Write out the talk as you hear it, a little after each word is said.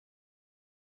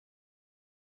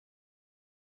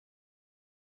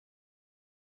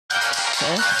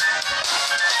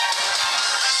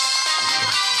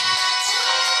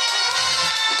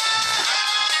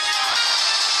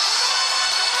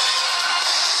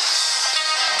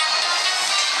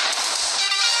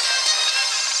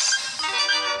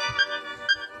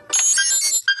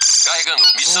Carregando.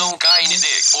 Missão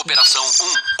KND. Operação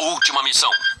 1. Última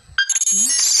missão.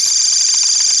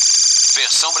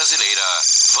 Versão brasileira.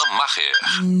 Van Maher.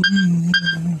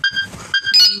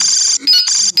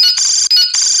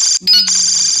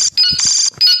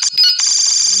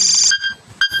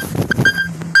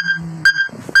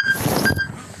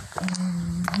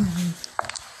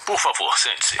 Por favor,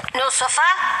 sente-se. No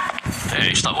sofá?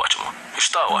 Está ótimo.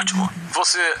 Está ótimo.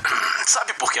 Você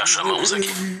sabe por que a chamamos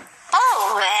aqui?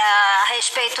 Oh, é a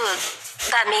respeito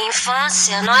da minha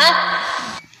infância, não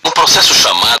é? Um processo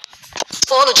chamado...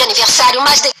 Bolo de aniversário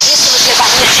mais delícia nos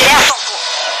levaria direto ao fogo.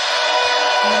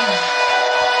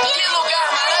 Que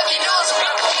lugar maravilhoso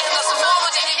para comer nosso bolo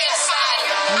de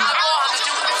aniversário. A bordo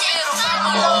de um cruzeiro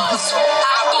fabuloso.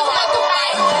 A turma do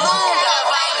bairro nunca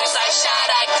vai nos achar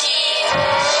aqui.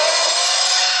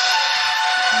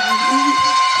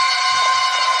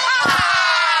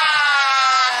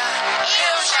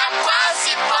 Eu já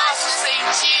quase posso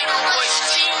sentir o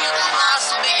gostinho do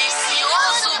nosso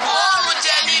delicioso bolo de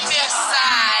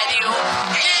aniversário.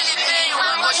 Ele tem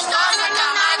uma gostosa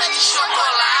camada de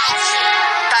chocolate.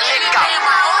 Tá legal.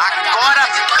 Agora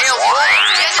eu vou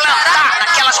plantar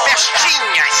naquelas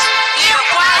pestinhas. E eu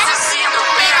quase sinto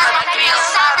pena da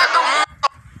criançada do mundo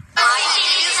mais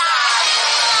civilizado.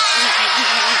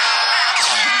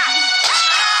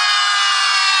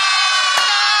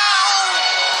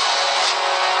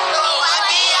 Boa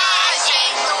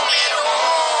viagem, número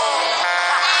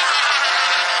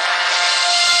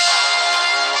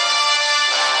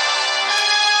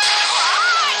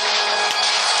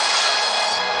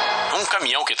 1. Um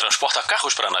caminhão que transporta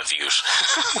carros para navios.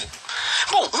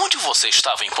 Bom, onde você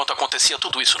estava enquanto acontecia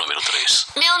tudo isso, número 3?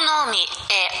 Meu nome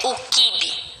é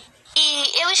Ukibe.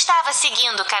 E eu estava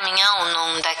seguindo o caminhão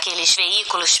num daqueles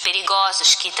veículos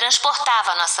perigosos que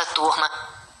transportava a nossa turma.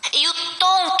 E o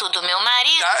tonto do meu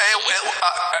marido...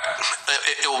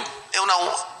 Eu não...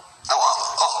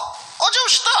 Onde eu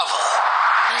estava?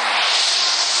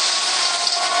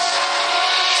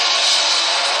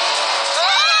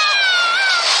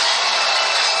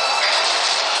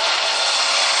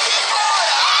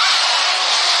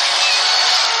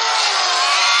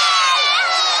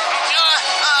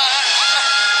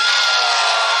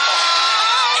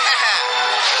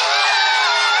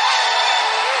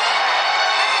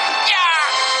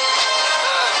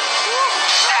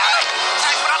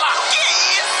 Sai pra lá. Que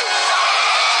isso?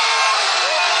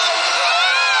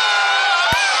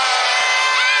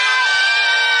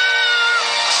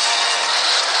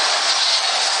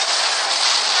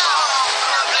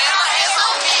 Problema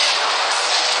resolvido.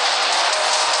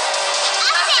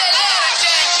 Acelera,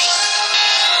 gente.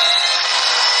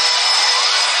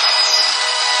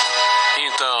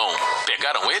 Então,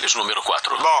 pegaram eles, número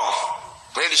 4?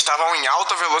 Bom, eles estavam em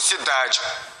alta velocidade.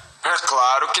 É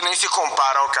claro que nem se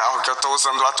compara ao carro que eu tô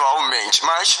usando atualmente,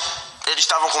 mas eles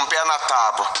estavam com o pé na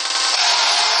tábua.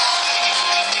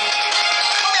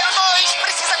 Número 2,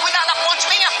 precisa cuidar da ponte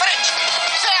bem à frente.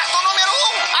 Certo, número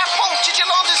 1, a ponte de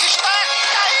Londres está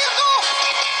caindo.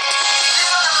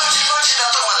 Ponte da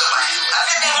turma do bairro.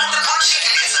 Havia outra ponte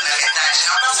inglesa, na verdade.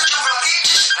 Não passa de um bloqueio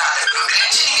de estrada para o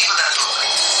grande inimigo da turma.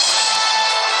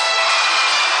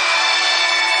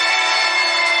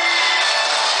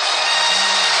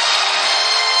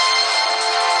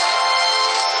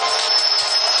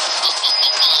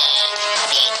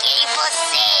 Peguei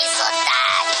vocês,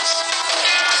 otários.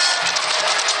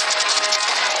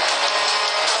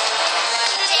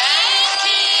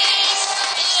 Jenkins,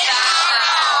 está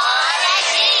na hora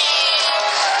de ir.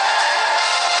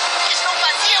 O que estão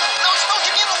fazendo? Não estão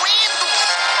diminuindo.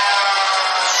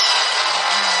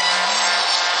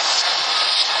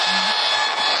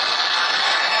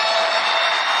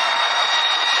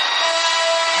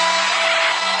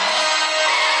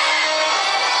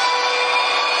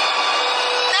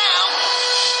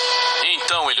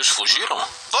 Então eles fugiram?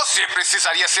 Você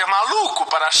precisaria ser maluco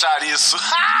para achar isso.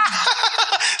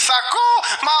 Sacou?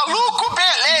 Maluco,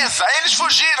 beleza. Eles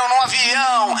fugiram num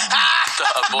avião.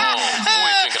 Tá bom,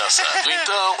 muito engraçado.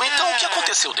 Então o que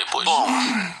aconteceu depois? Bom,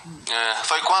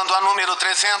 foi quando a número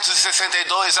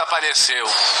 362 apareceu.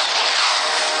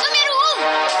 Número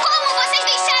 1, como vocês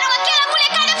deixaram aquela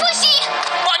molecada fugir?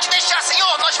 Pode deixar,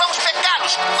 senhor. Nós vamos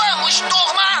pegá-los. Vamos,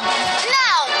 turma.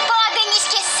 Não, podem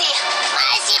esquecer.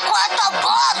 Mas e quanto ao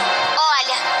bolo?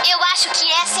 Olha, eu acho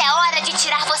que essa é a hora de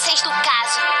tirar vocês do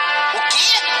caso. O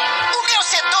quê? O meu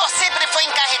setor sempre foi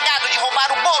encarregado de roubar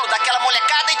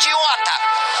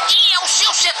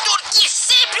setor que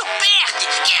sempre o perde.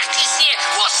 Quer dizer,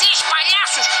 vocês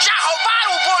palhaços já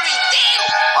roubaram o bolo inteiro?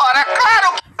 Ora,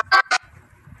 claro que...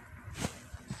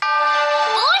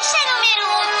 Puxa, número 1.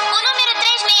 O número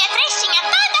 363 tinha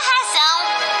toda a razão.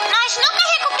 Nós nunca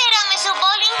recuperamos o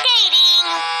bolo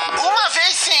inteirinho. Uma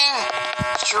vez sim.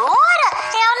 Jura?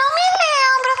 Eu não me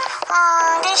lembro.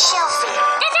 Deixa eu ver.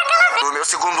 Teve aquela vez. No meu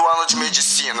segundo ano de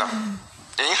medicina,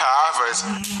 em Harvard.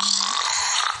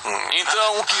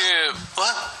 Então, o que...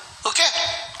 O quê?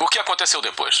 O que aconteceu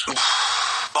depois?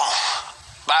 Bom,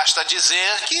 basta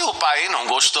dizer que o pai não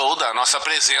gostou da nossa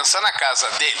presença na casa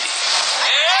dele.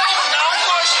 Eu não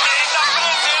gostei da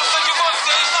presença de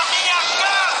vocês na minha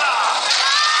casa!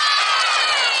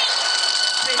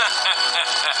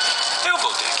 Eu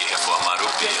vou ter que reformar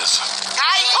o peso.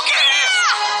 Caiu! O que é isso?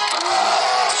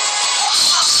 O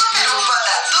Sussu derruba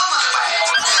da turma do bairro um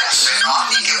braço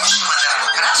enorme que costuma dar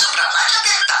um braço pra lá e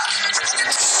apertar.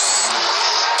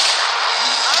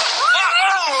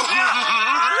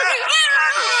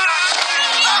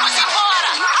 Vamos embora!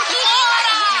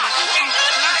 Agora!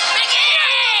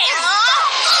 Peguei!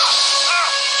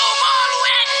 O bolo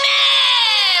é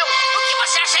meu! O que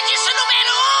você acha disso,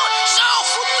 número 1? Sou o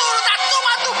futuro da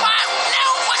turma do bairro,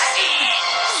 não você!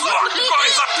 Sua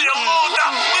coisa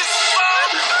peluda! Me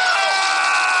solta!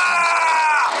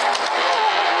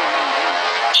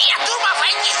 E a turma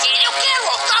vai dizer, eu quero o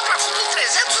autógrafo do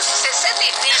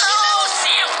 363 e não o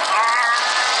seu!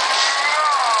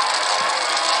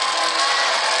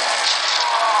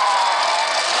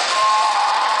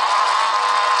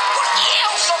 Porque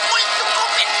eu sou muito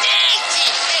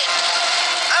competente!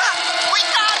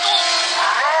 Cuidado!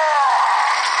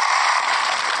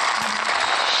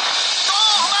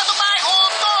 Turma do bairro,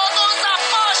 todos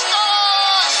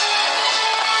apostos!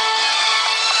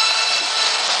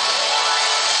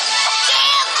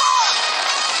 5!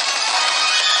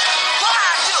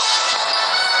 4!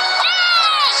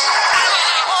 3!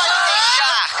 Pode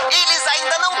deixar! Eles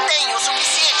ainda não têm o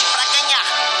suficiente pra ganhar!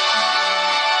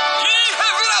 Que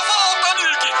reviravolta,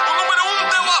 Nick! O número 1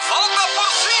 deu a volta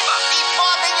por cima! E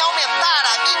podem aumentar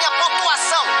a minha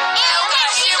pontuação! É o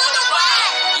castigo do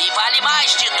bar. E vale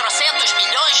mais de 300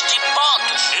 milhões de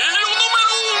pontos! E o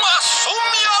número 1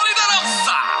 assume a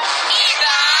liderança! Me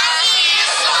dá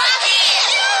isso aqui.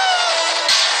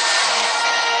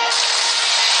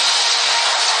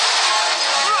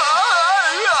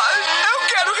 Eu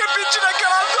quero repetir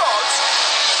aquela dose.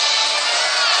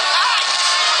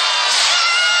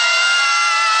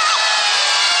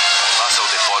 Faça o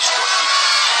depósito aqui.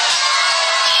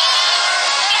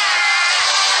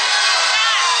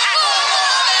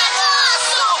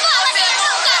 Você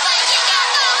nunca vai chegar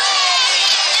tão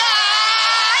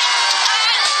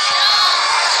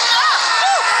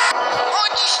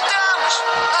Onde estamos?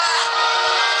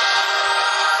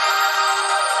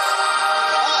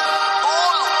 O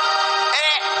bolo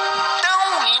é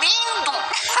tão lindo!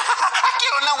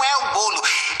 Aquilo não é o bolo.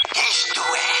 Isto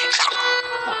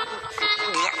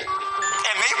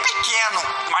é meio pequeno,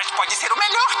 mas pode ser o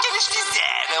melhor que eles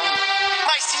fizeram.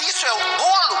 Mas se isso é o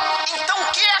bolo, então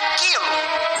o que é aquilo?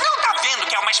 Não tá vendo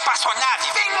que é uma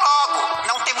espaçonave? Vem logo.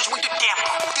 Não temos muito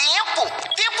tempo. Tempo?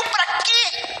 Tempo pra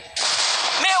quê?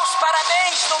 Meus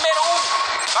parabéns, número 1!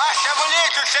 Acha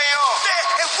bonito, senhor.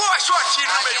 Eu vou achar aqui,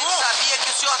 número 1! Sabia que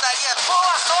o senhor daria...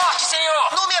 Boa sorte,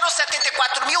 senhor! Número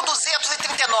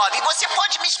 74.239. Você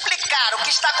pode me explicar o que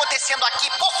está acontecendo aqui,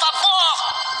 por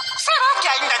favor? Será que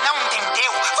ainda não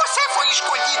entendeu? Você foi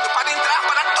escolhido para entrar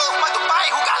para a turma do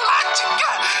bairro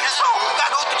Galáctica. Só um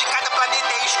garoto de cada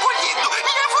planeta é escolhido. E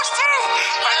é você.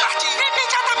 Vai partir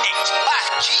imediatamente.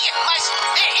 Partir? Mas...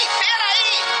 Ei,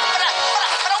 peraí!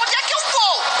 Pra onde é que eu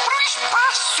vou? Pro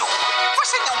espaço.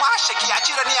 Você não acha que a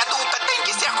tirania adulta tem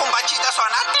que ser combatida só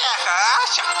na Terra,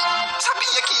 acha?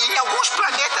 Sabia que em alguns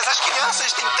planetas as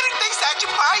crianças têm 37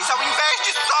 pais ao invés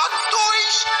de só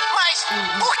 2? Mas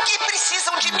por que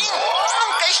precisam de mim?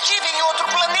 Nunca estive em outro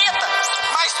planeta.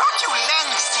 Mas só que o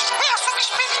lance é a sua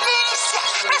experiência.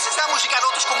 Precisamos de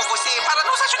garotos como você para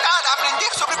nos ajudar a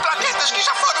aprender sobre planetas que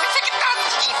já foram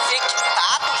infectados.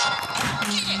 Infectados?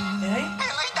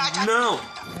 Pela idade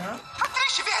adulta. A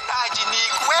triste verdade,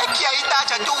 Nico, é que a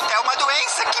idade adulta é uma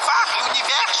doença que varre o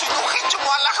universo num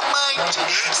ritmo alarmante.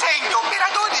 Sem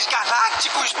operadores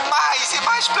galácticos, mais e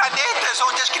mais planetas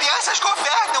onde as crianças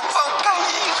governam vão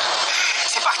cair.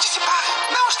 Se participar,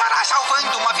 não estará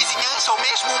salvando uma vizinhança ou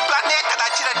mesmo um planeta da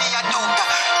tirania adulta.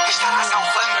 Estará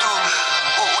salvando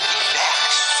o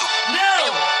universo.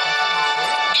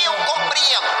 Eu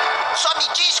compreendo. Só me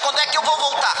diz quando é que eu vou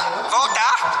voltar.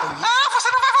 Voltar? Ah, você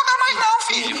não vai voltar mais não,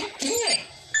 filho.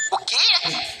 O quê?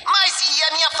 Mas e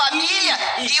a minha família?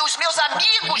 E os meus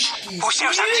amigos? Os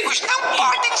seus amigos não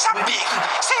podem saber.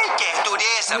 Sei que é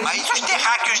dureza, mas os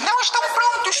terráqueos não estão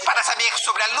prontos para saber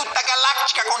sobre a luta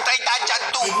galáctica contra a idade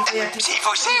adulta. Se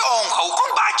você honra o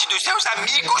combate dos seus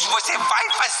amigos, você vai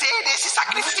fazer esse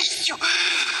sacrifício.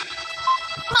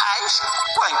 Mas,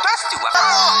 quanto à sua...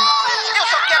 Eu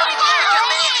só quero me despedir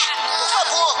deles. Por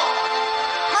favor.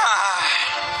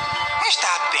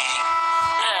 Está bem.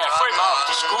 Foi mal,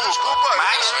 desculpa.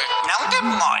 Mas não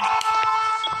demore.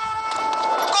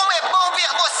 Como é bom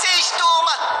ver vocês,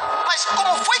 turma. Mas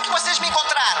como foi que vocês me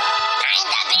encontraram?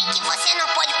 Ainda bem que você não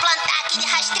pôde plantar aquele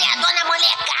rastreador na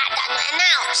molecada, não é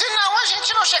não? Senão a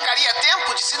gente não chegaria a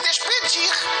tempo de se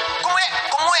despedir.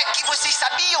 Como é que vocês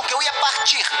sabiam que eu ia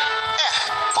partir?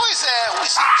 Pois é,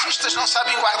 os cientistas não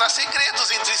sabem guardar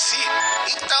segredos entre si.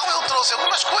 Então eu trouxe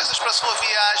algumas coisas para sua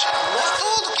viagem.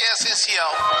 Tudo que é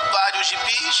essencial. Vários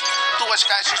gibis, 2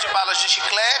 caixas de balas de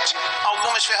chiclete,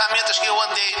 algumas ferramentas que eu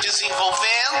andei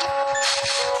desenvolvendo.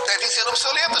 Devem ser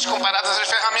obsoletas comparadas às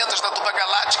ferramentas da Tuba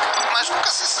Galáctica, mas nunca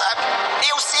se sabe.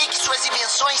 Eu sei que suas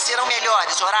invenções serão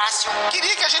melhores, Horácio.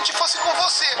 Queria que a gente fosse com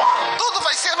você. Tudo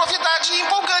vai ser novidade e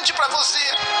empolgante para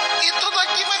você. E tudo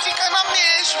aqui vai ficar na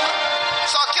mesma.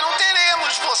 Só que não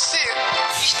teremos você.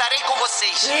 Estarei com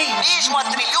vocês, mesmo a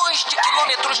trilhões de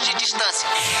quilômetros de distância.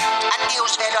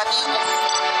 Adeus, velho amigo.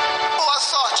 Boa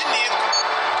sorte, Nico.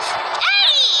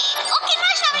 Ei, o que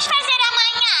nós vamos fazer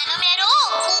amanhã, número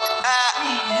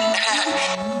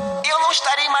 1? Eu não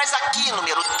estarei mais aqui,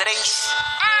 número 3.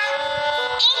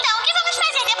 Então o que vamos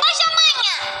fazer depois de amanhã?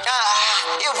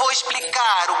 Eu vou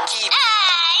explicar o que...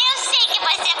 Eu sei que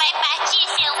você vai partir,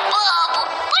 seu bobo.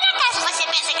 Por acaso você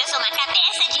pensa que eu sou uma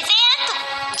cabeça de vento?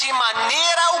 De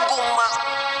maneira alguma.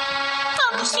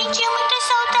 Vamos sentir muita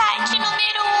saudade,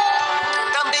 número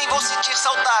 1. Também vou sentir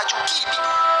saudade, o Kibe.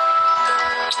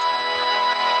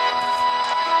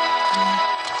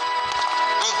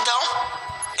 Então,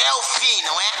 é o fim,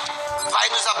 não é? Vai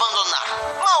nos abandonar.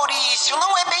 Maurício,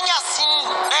 não é bem assim.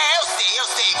 Eu sei.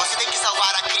 Você tem que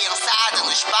salvar a criançada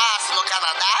no espaço, no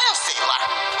Canadá, eu sei lá.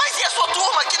 Mas e a sua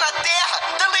turma aqui na Terra?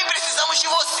 Também precisamos de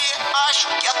você. Acho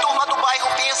que a turma do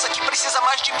bairro pensa que precisa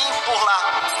mais de mim por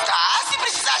lá. Tá, se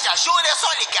precisar de ajuda é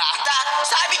só ligar, tá?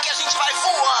 Sabe que a gente vai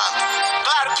voando.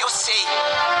 Claro que eu sei.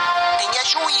 Tenha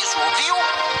juízo, ouviu?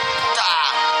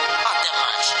 Tá, até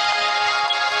mais.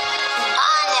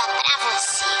 Olha pra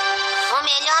você, o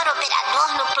melhor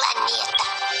operador no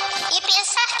planeta. E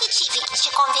pensar que tive que te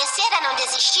convencer a não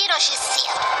desistir hoje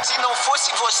cedo. Se não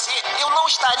fosse você, eu não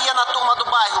estaria na turma do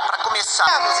bairro pra começar.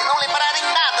 E não lembrarem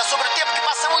nada sobre o tempo que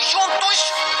passamos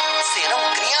juntos,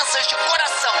 serão crianças de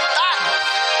coração, tá?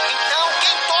 Então,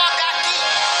 quem toca aqui?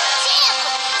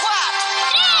 5, 4,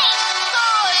 3,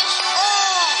 2,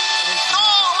 1.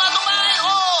 Turma do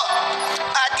bairro!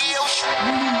 Adeus.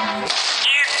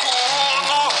 Nico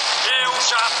Uno, eu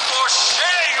já tô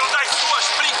cheio das suas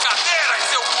brincadeiras,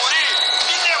 seu guri!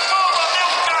 Me devolva meu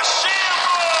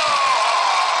cachimbo!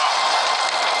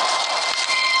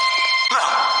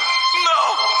 Não!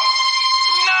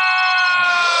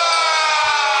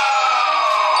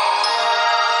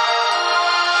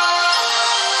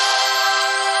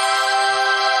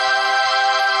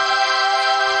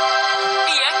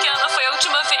 E aquela foi a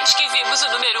última vez que vimos o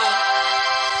número 1.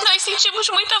 Nós sentimos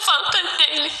muita falta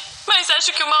dele, mas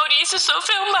acho que o Maurício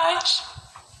sofreu mais.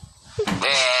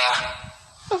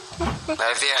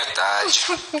 É verdade.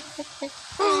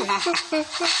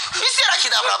 E será que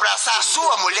dá pra abraçar a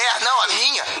sua mulher, não a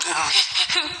minha?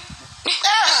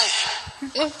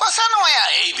 Você não é a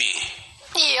Abby.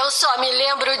 E eu só me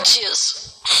lembro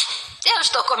disso. Eu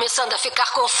estou começando a ficar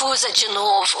confusa de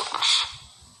novo.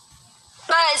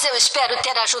 Mas eu espero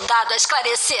ter ajudado a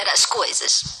esclarecer as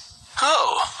coisas.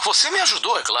 Oh, você me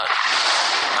ajudou, é claro.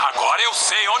 Agora eu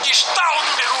sei onde está o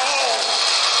número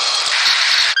 1!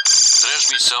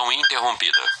 Transmissão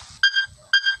interrompida.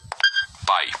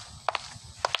 Pai.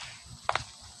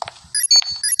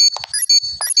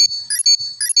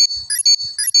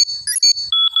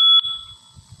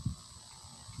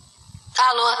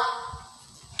 Alô?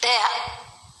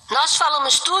 Nós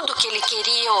falamos tudo o que ele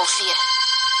queria ouvir.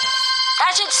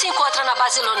 A gente se encontra na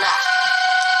base lunar.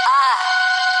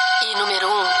 E número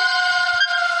 1,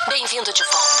 bem-vindo de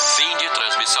volta. Fim de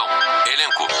transmissão.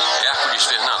 Elenco: Hércules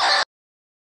Fernando.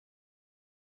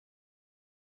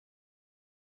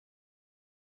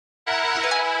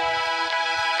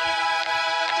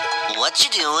 What you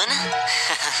doing?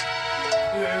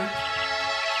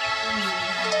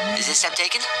 Is this step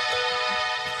taken?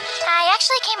 I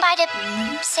actually came by to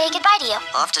say goodbye to you.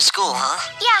 Off to school, huh?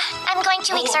 Yeah, I'm going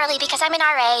 2 weeks early because I'm in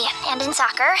RA and in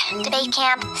soccer, debate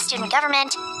camp, student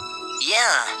government.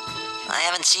 Yeah, I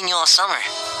haven't seen you all summer.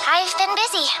 I've been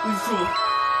busy.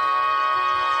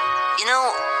 You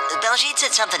know, Baljeet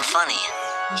said something funny.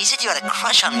 He said you had a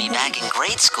crush on me back in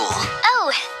grade school.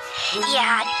 Oh,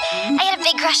 yeah. I had a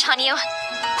big crush on you.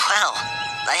 Wow,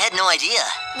 I had no idea.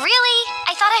 Really?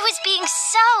 I thought I was being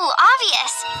so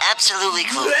obvious. Absolutely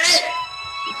clueless.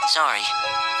 Sorry.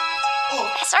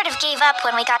 I sort of gave up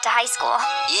when we got to high school.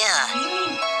 Yeah.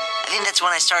 I think that's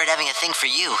when I started having a thing for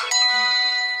you.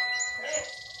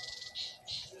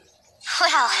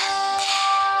 Well,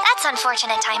 that's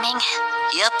unfortunate timing.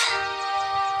 Yep.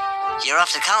 You're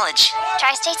off to college.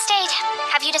 Tri-State State.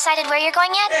 Have you decided where you're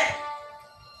going yet?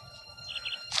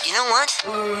 You know what?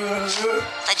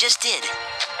 I just did.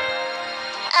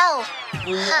 Oh.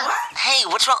 Huh. Hey,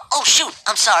 what's wrong? Oh, shoot.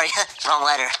 I'm sorry. Wrong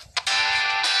letter.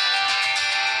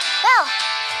 Well,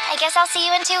 I guess I'll see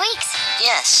you in 2 weeks.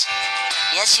 Yes.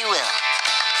 Yes, you will.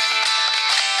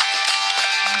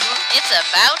 It's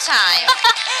about time.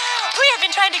 We have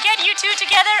been trying to get you two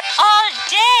together all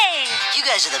day. You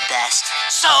guys are the best.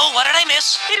 So, what did I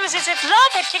miss? It was as if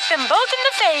love had kicked them both in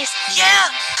the face.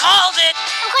 Yeah, called it.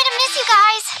 I'm going to miss you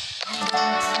guys.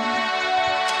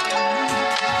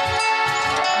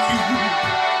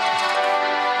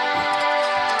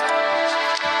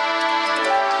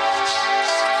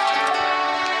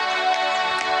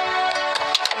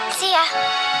 See ya.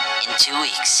 In 2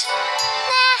 weeks.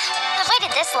 Nah, I've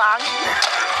waited this long.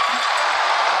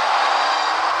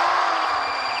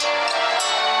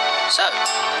 So,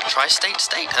 Tri-State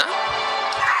State, huh?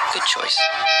 Good choice.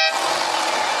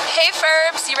 Hey,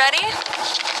 Ferbs, you ready?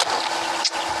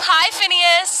 Hi,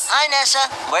 Phineas. Hi, Nessa.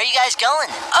 Where are you guys going?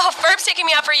 Oh, Ferb's taking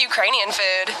me out for Ukrainian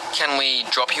food. Can we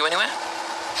drop you anywhere?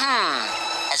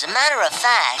 As a matter of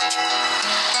fact...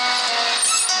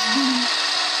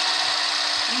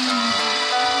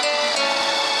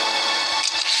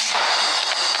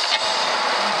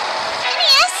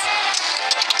 Phineas?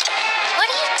 What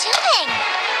are you doing?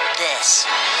 This.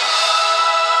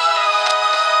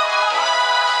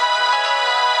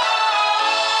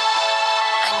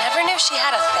 I never knew she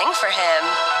had a thing for him.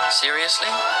 Seriously?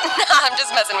 Nah, I'm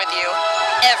just messing with you.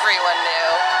 Everyone knew.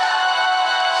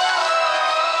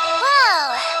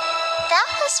 Well, that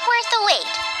was worth the wait.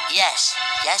 Yes.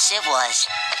 Yes, it was.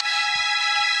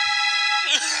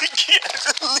 I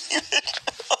can't believe it.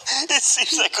 It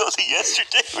seems like only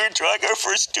yesterday we were drawing our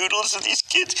first doodles of these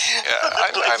kids. Yeah,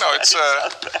 I know it's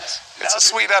a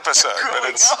sweet episode, but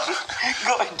it's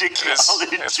going to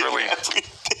college. It's really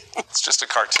it's just a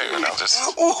cartoon. I'll just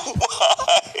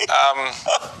why?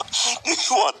 You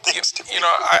want things to be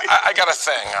I got a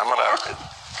thing.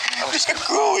 I'm just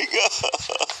growing up.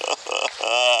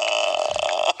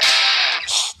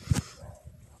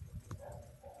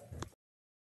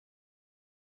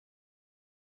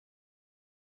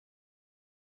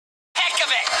 Heck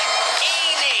of it!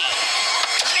 Eeny!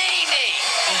 Meeny!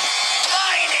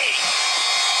 Miny!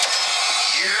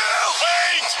 You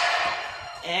wait!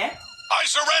 I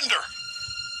surrender.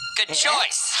 Good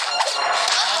choice.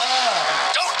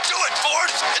 Don't do it,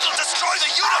 Ford. It'll destroy the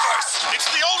universe. It's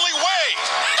the only way.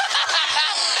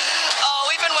 Oh,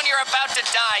 even when you're about to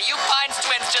die, you Pines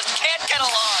twins just can't get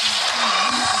along.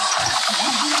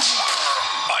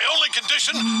 My only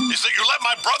condition is that you let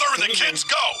my brother and the kids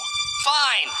go.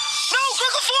 Fine. No,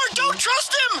 Gurgle Ford, don't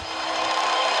trust him.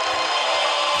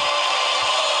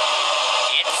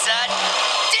 It's a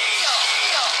deal.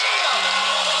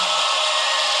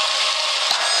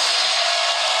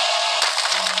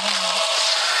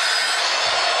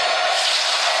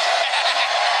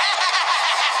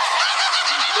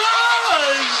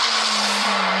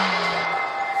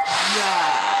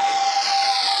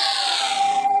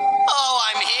 Oh,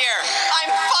 I'm here.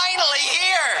 I'm finally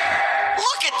here.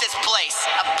 Look at this place.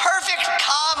 A perfect,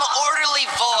 calm, orderly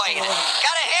void.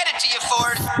 Gotta hand it to you,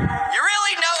 Ford. You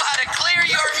really know how to clear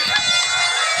your...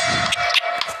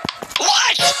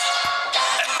 What?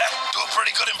 Do a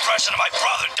pretty good impression of my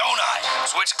brother, don't I?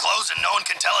 Switch clothes and no one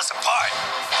can tell us apart.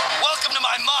 Welcome to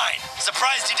my mind.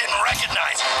 Surprised you didn't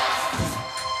recognize it.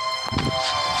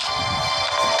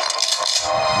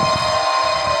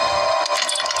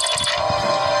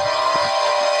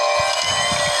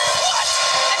 What?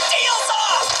 The deal's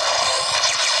off!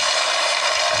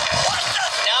 What the...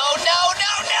 No!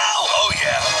 Oh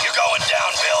yeah, you're going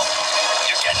down, Bill.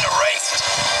 You're getting erased.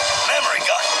 Memory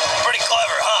gun. Pretty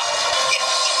clever, huh?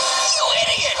 You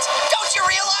idiot! Don't you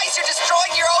realize you're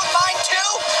destroying your own mind, too?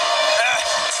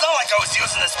 It's not like I was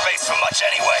using this space for much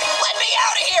anyway. Let me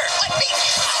out of here! Let me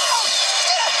out!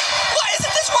 Why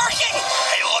isn't this working?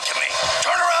 Hey, look at me.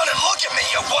 Turn around and look at me,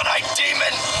 you one-eyed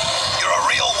demon. You're a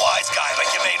real wise guy, but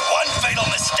you made one fatal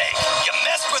mistake. You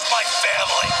messed with my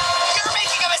family. You're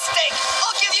making a mistake.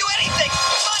 I'll give you anything.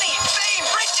 Money,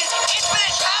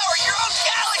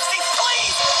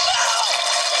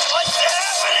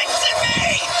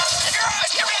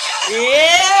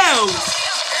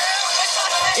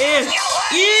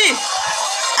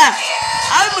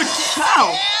 I'm a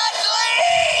child.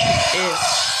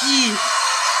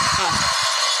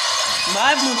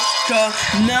 My mushka,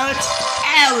 not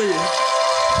Alan.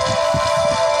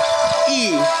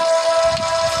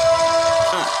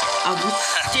 I will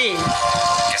stay.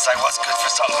 Guess I was good for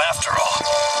something after all.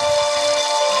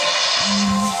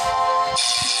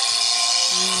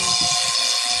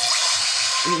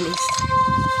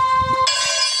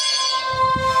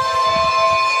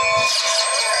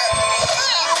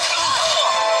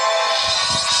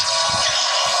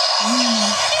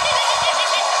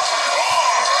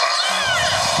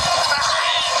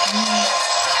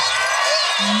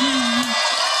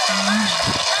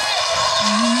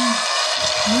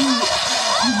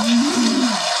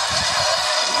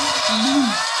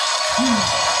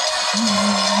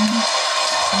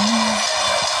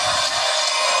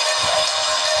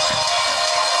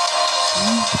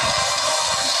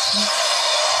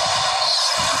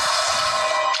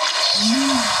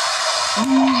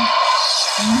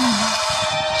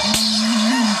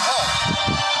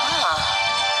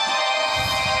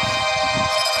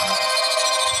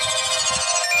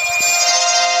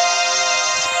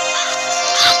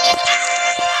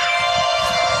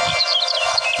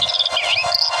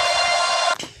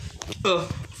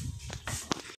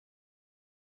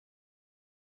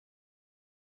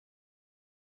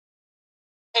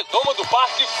 Redoma do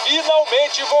parque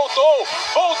finalmente voltou!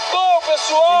 Voltou,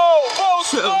 pessoal!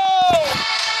 Voltou!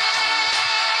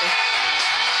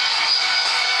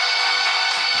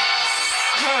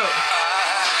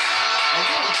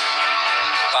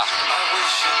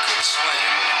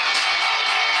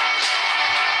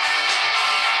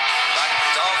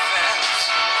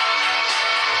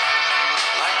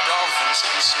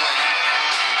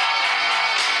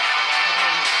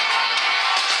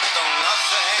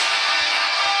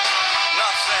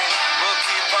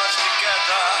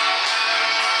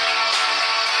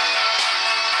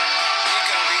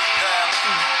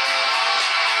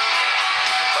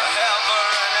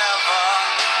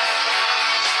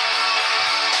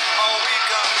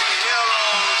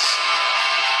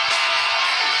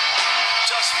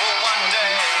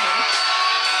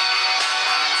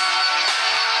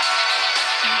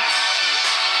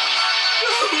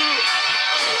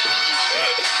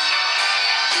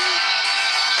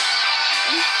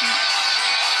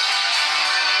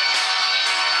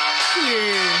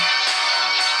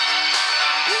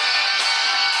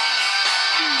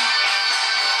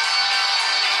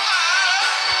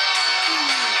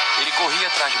 Ele corria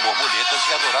atrás de borboletas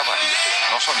e adorava rir.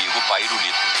 Nosso amigo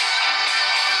Pairulito.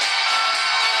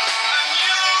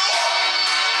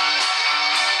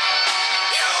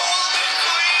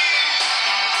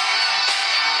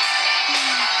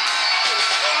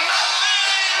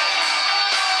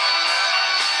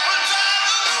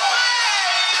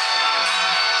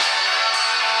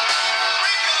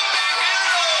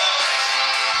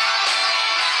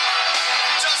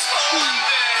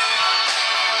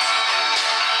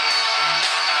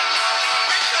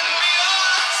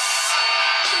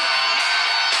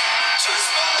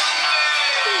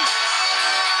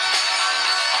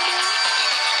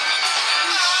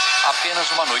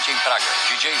 Apenas uma noite em Praga.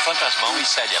 DJ Fantasmão e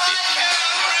Célia B.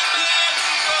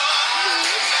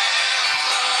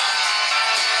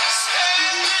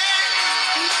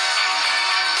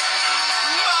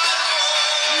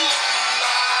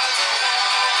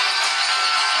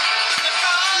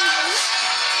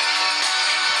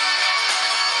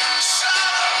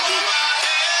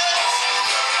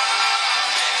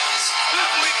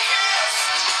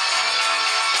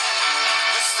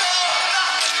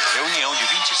 Reunião de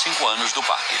 25 anos do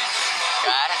parque.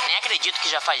 Cara, nem acredito que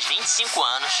já faz 25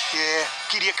 anos.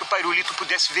 Queria que o Pairulito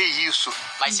pudesse ver isso.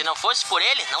 Mas se não fosse por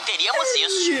ele, não teríamos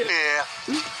isso.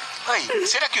 Aí,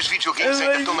 será que os videogames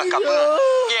ainda estão na cabana?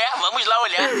 Vamos lá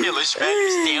olhar pelos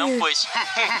velhos tempos.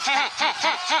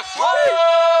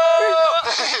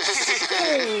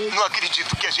 Não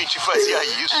acredito que a gente fazia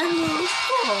isso.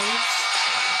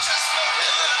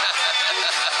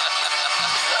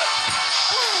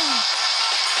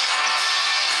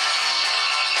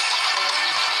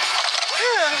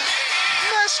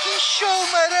 Mas que show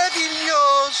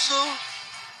maravilhoso!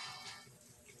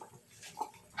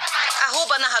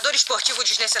 @narrador esportivo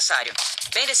desnecessário.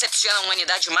 Bem decepciona a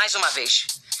humanidade mais uma vez.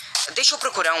 Deixa eu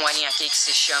procurar um anime aqui que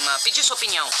se chama Pedir Sua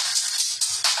Opinião.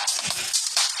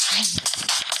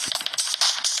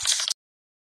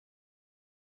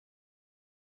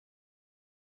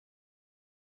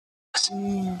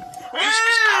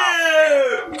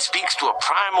 It speaks to a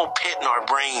primal pit in our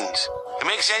brains. It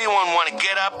makes anyone want to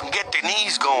get up and get their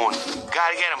knees going.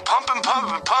 Gotta get them pumping,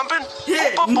 pumping, pumping.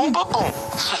 Yeah. Boom, boom, boom, boom.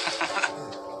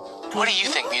 What do you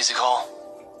think, Music Hall?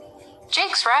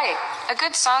 Jake's right. A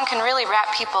good song can really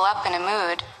wrap people up in a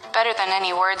mood, better than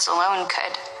any words alone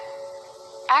could.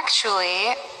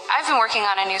 Actually, I've been working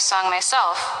on a new song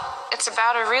myself. It's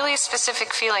about a really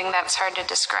specific feeling that's hard to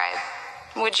describe.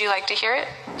 Would you like to hear it?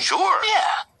 Sure.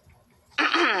 Yeah.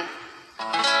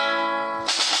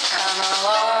 Come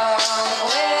along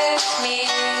with me,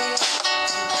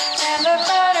 and the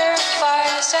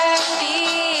butterflies and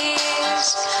bees.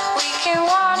 We can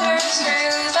wander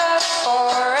through the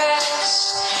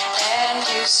forest and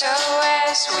do so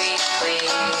as we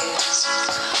please.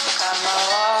 Come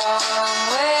along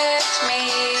with me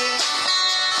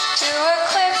to a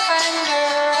cliff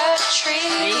under a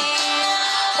tree,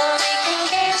 where we can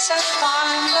gaze upon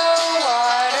the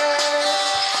water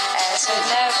as an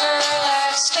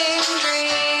everlasting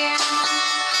dream.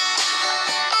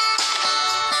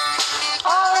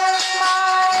 All of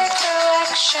my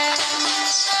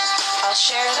collections, I'll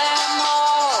share them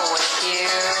all with you.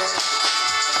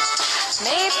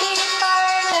 Maybe by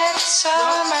next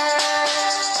summer,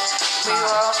 we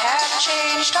won't have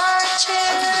changed our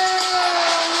tune.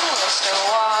 We'll still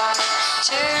want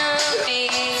to be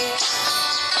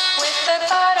with the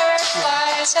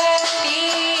butterflies and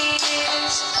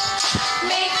bees,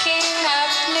 making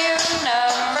up new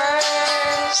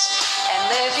numbers and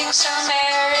living so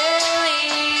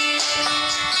merrily.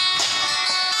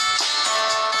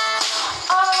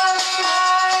 All of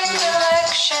my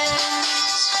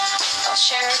collections, I'll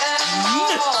share them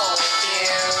all with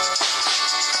you.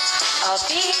 I'll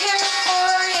be here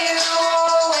for you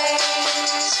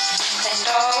always, and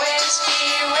always be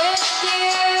with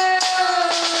you.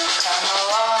 Come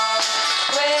along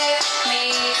with me,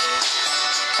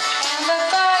 and the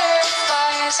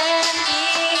butterflies and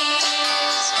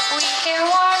bees. We can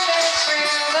wander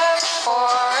through the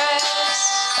forest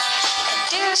and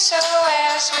do so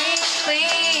as we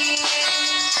please,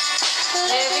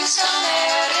 living so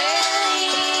merrily.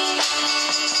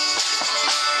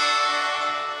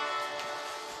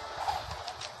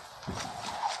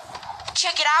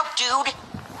 Check it out, dude.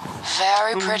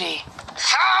 Very pretty.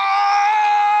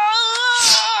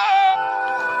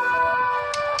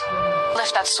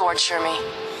 Lift that sword, Shermie.